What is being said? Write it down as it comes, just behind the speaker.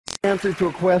Answer to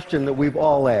a question that we've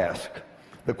all asked.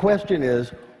 The question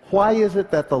is, why is it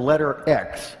that the letter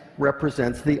X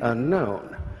represents the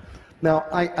unknown? Now,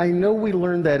 I know we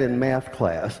learned that in math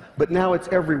class, but now it's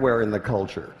everywhere in the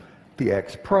culture. The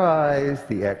X Prize,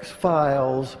 the X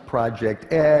Files,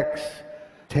 Project X,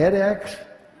 TEDx.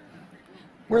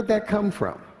 Where'd that come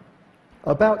from?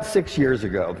 About 6 years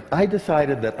ago, I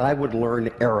decided that I would learn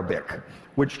Arabic,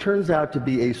 which turns out to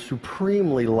be a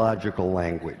supremely logical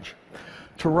language.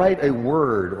 To write a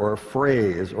word or a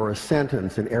phrase or a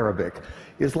sentence in Arabic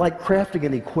is like crafting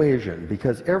an equation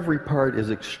because every part is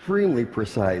extremely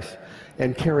precise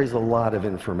and carries a lot of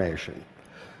information.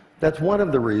 That's one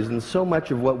of the reasons so much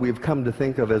of what we've come to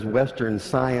think of as Western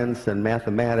science and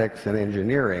mathematics and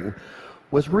engineering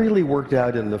was really worked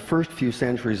out in the first few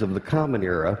centuries of the Common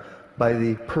Era by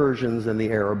the Persians and the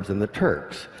Arabs and the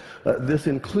Turks. This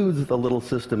includes the little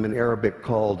system in Arabic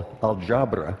called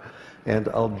algebra, and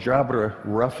algebra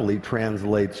roughly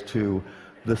translates to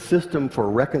the system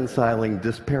for reconciling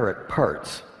disparate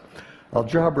parts.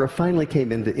 Algebra finally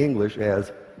came into English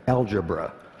as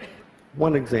algebra,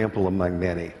 one example among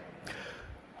many.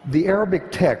 The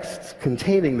Arabic texts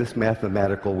containing this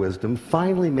mathematical wisdom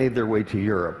finally made their way to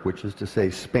Europe, which is to say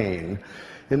Spain,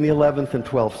 in the 11th and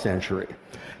 12th century.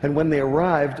 And when they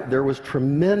arrived, there was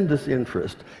tremendous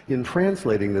interest in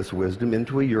translating this wisdom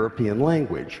into a European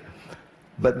language.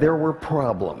 But there were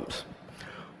problems.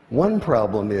 One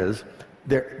problem is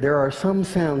there are some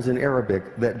sounds in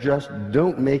Arabic that just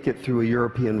don't make it through a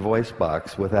European voice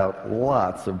box without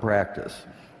lots of practice.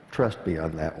 Trust me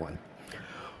on that one.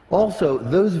 Also,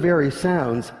 those very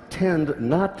sounds tend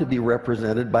not to be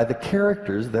represented by the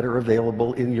characters that are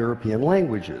available in European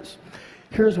languages.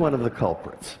 Here's one of the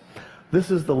culprits. This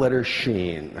is the letter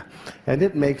sheen, and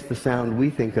it makes the sound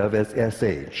we think of as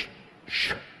sh,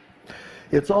 sh.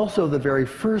 It's also the very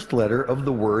first letter of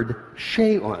the word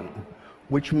shay'un,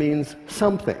 which means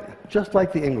something, just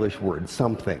like the English word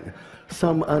something,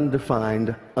 some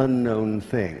undefined, unknown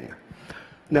thing.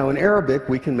 Now, in Arabic,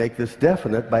 we can make this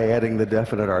definite by adding the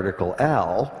definite article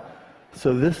al,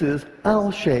 so this is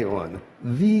al-shay'un,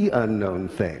 the unknown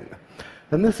thing.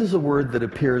 And this is a word that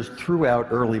appears throughout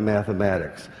early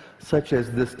mathematics, such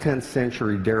as this 10th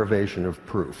century derivation of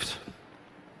proofs.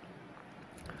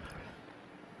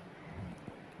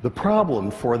 The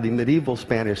problem for the medieval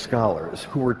Spanish scholars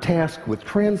who were tasked with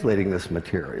translating this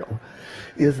material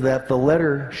is that the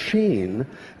letter sheen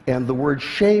and the word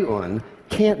shay'un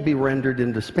can't be rendered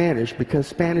into Spanish because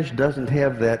Spanish doesn't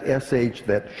have that sh,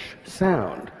 that sh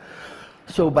sound.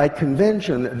 So by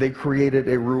convention, they created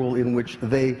a rule in which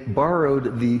they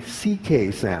borrowed the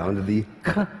ck sound, the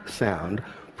k sound,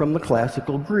 from the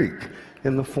classical Greek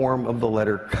in the form of the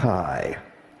letter chi.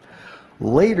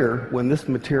 Later, when this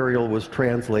material was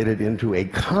translated into a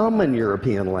common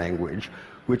European language,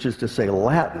 which is to say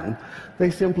Latin,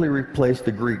 they simply replaced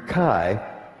the Greek chi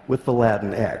with the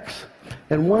Latin x.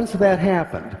 And once that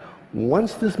happened,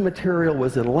 once this material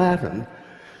was in Latin,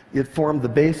 it formed the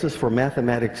basis for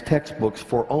mathematics textbooks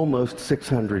for almost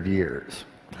 600 years.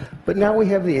 But now we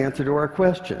have the answer to our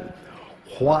question.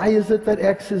 Why is it that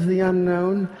x is the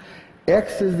unknown?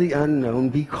 X is the unknown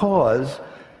because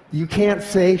you can't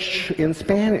say sh in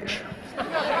Spanish.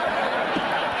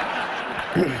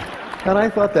 And I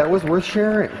thought that was worth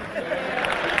sharing.